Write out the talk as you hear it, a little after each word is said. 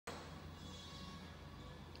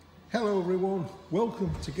Hello everyone, welcome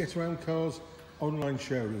to Getaroundcars online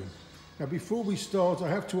showroom. Now before we start I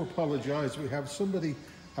have to apologise, we have somebody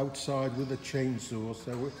outside with a chainsaw,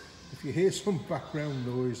 so if you hear some background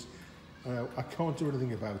noise I can't do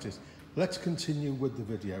anything about it. Let's continue with the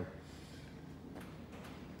video.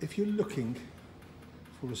 If you're looking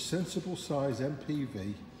for a sensible size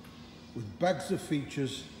MPV with bags of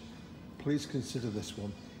features, please consider this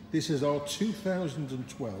one. This is our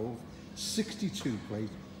 2012 62 plate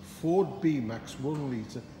Ford B-Max 1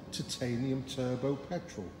 litre titanium turbo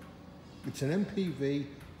petrol. It's an MPV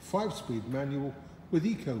 5-speed manual with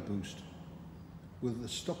Ecoboost with the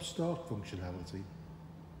stop-start functionality.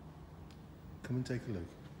 Come and take a look.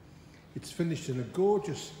 It's finished in a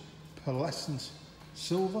gorgeous pearlescent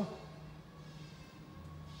silver,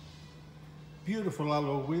 beautiful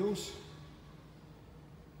alloy wheels.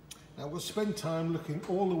 Now we'll spend time looking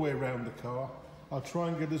all the way around the car. I'll try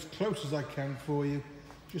and get as close as I can for you,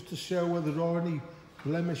 just to show whether there are any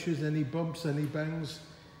blemishes, any bumps, any bangs.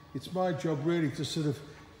 It's my job really to sort of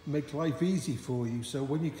make life easy for you, so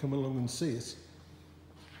when you come along and see it,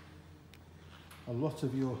 a lot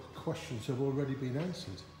of your questions have already been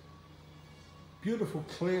answered. Beautiful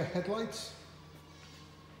clear headlights.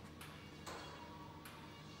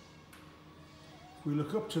 If we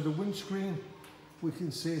look up to the windscreen, we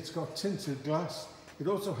can see it's got tinted glass. It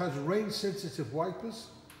also has rain sensitive wipers,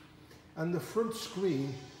 and the front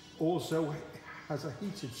screen also has a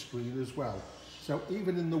heated screen as well. So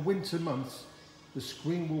even in the winter months, the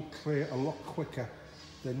screen will clear a lot quicker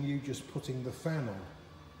than you just putting the fan on.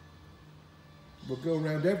 We'll go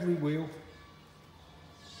around every wheel.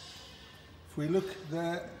 If we look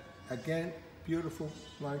there, again, beautiful,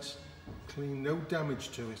 nice, clean, no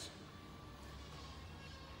damage to it.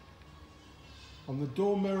 On the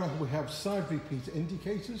door mirror, we have side repeater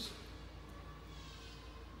indicators.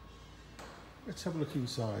 Let's have a look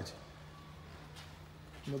inside.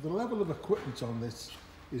 Now the level of equipment on this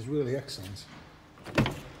is really excellent.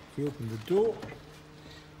 If we open the door,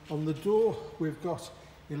 on the door we've got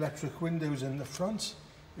electric windows in the front,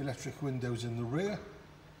 electric windows in the rear.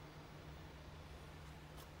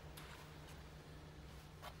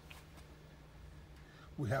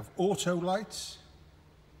 We have auto lights,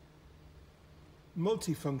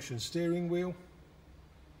 multifunction steering wheel.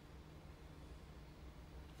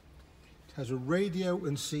 It has a radio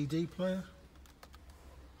and CD player.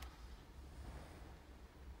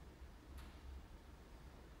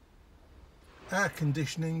 Air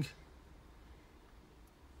conditioning.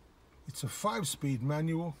 It's a 5-speed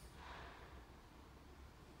manual.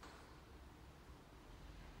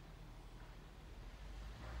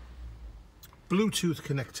 Bluetooth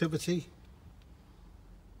connectivity.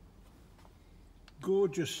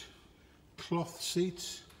 Gorgeous cloth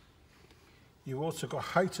seats. You've also got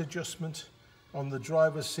height adjustment on the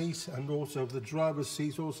driver's seat, and also the driver's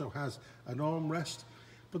seat also has an armrest.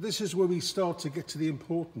 But this is where we start to get to the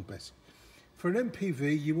important bit. For an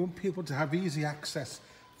MPV, you want people to have easy access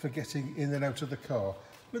for getting in and out of the car.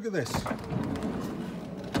 Look at this.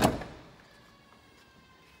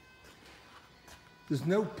 There's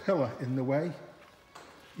no pillar in the way.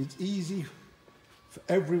 It's easy for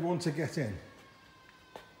everyone to get in.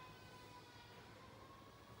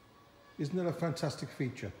 Isn't that a fantastic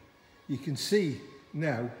feature? You can see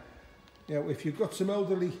now, if you've got some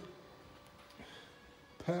elderly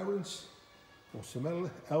parents or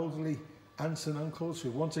some elderly aunts and uncles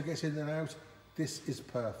who want to get in and out, this is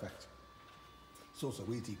perfect. It's also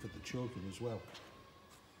easy for the children as well.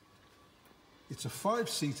 It's a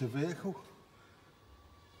 5-seater vehicle.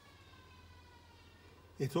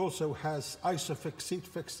 It also has ISOFIX seat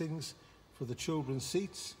fixings for the children's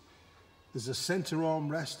seats. There's a centre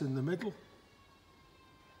armrest in the middle.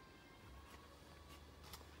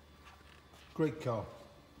 Great car.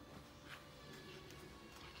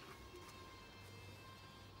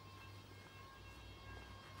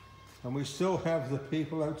 And we still have the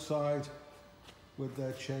people outside with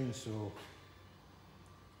their chainsaw.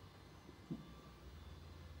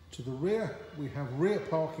 To the rear, we have rear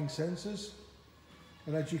parking sensors.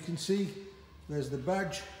 And as you can see, there's the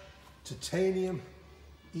badge, titanium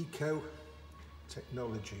eco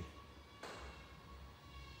technology.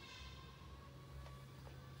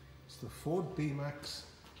 It's the Ford B-Max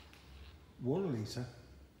 1 litre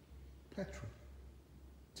petrol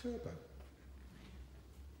turbo.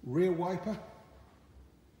 Rear wiper. If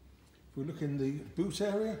we look in the boot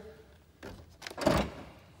area,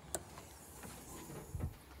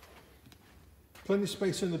 plenty of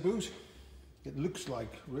space in the boot. It looks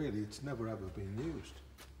like really it's never ever been used.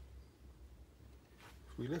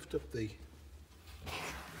 If we lift up the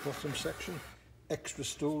bottom section, extra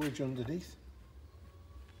storage underneath.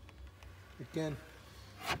 Again,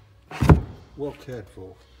 well cared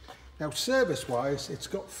for. Now service wise, it's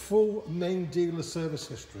got full main dealer service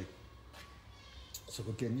history. So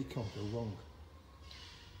again, you can't go wrong.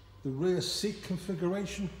 The rear seat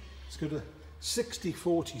configuration, it's got a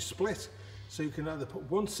 60-40 split, so you can either put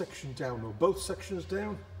one section down or both sections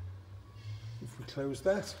down. If we close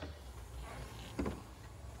that.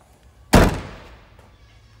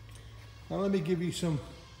 Now let me give you some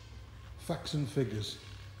facts and figures.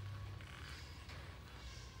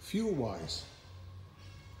 Fuel wise,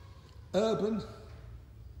 urban,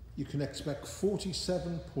 you can expect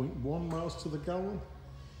 47.1 miles to the gallon,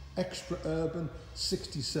 extra urban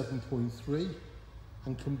 67.3,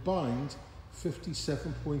 and combined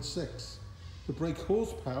 57.6. The brake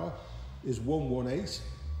horsepower is 118.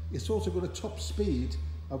 It's also got a top speed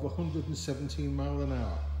of 117 miles an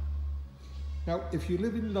hour. Now, if you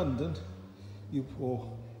live in London,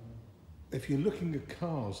 or if you're looking at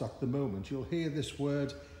cars at the moment, you'll hear this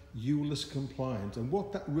word ULEZ compliant, and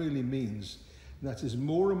what that really means, that is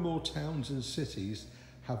more and more towns and cities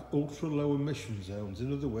have ultra low emission zones.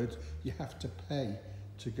 In other words, you have to pay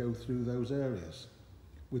to go through those areas.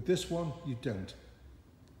 With this one, you don't.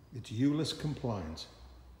 It's ULEZ compliant.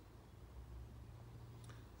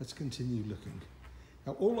 Let's continue looking.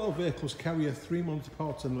 Now, all our vehicles carry a 3-month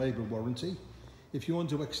parts and labour warranty. If you want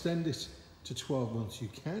to extend it to 12 months, you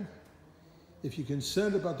can. If you're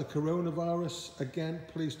concerned about the coronavirus, again,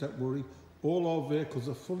 please don't worry. All our vehicles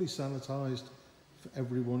are fully sanitised for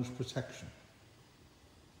everyone's protection.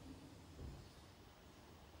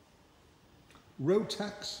 Road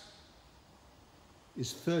tax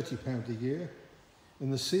is £30 a year,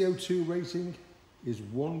 and the CO2 rating is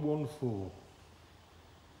 114.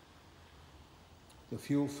 The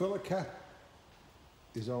fuel filler cap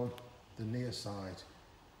is on the near side.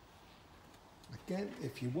 Again,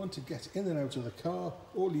 if you want to get in and out of the car,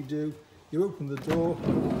 all you do, you open the door,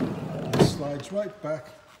 and it slides right back.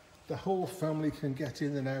 The whole family can get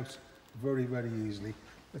in and out very, very easily.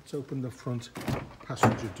 Let's open the front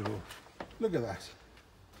passenger door. Look at that.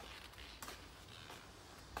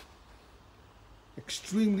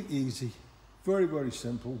 Extremely easy, very, very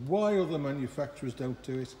simple. Why other manufacturers don't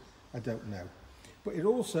do it, I don't know. But it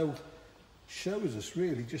also shows us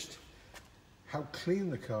really just how clean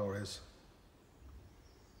the car is.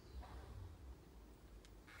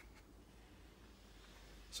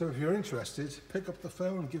 So if you're interested, pick up the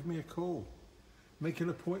phone, give me a call, make an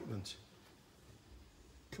appointment.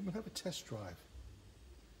 Come and have a test drive.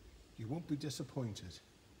 You won't be disappointed.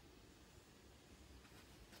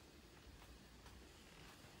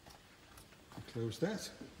 Close that.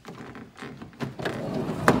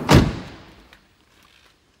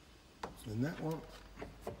 And that one,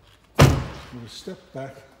 we'll step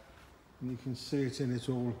back and you can see it in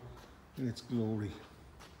its glory.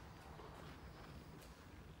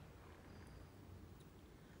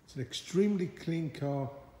 It's an extremely clean car,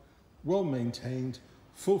 well maintained,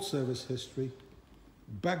 full service history,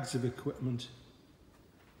 bags of equipment,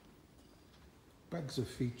 bags of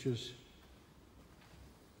features.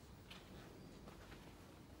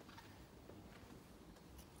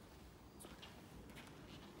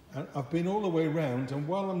 And I've been all the way around, and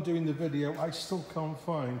while I'm doing the video, I still can't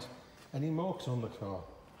find any marks on the car.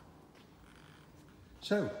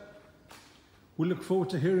 So, we look forward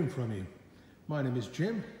to hearing from you. My name is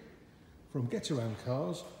Jim from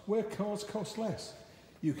Getaroundcars, where cars cost less.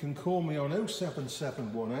 You can call me on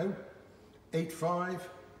 07710 85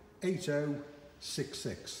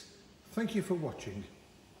 8066. Thank you for watching.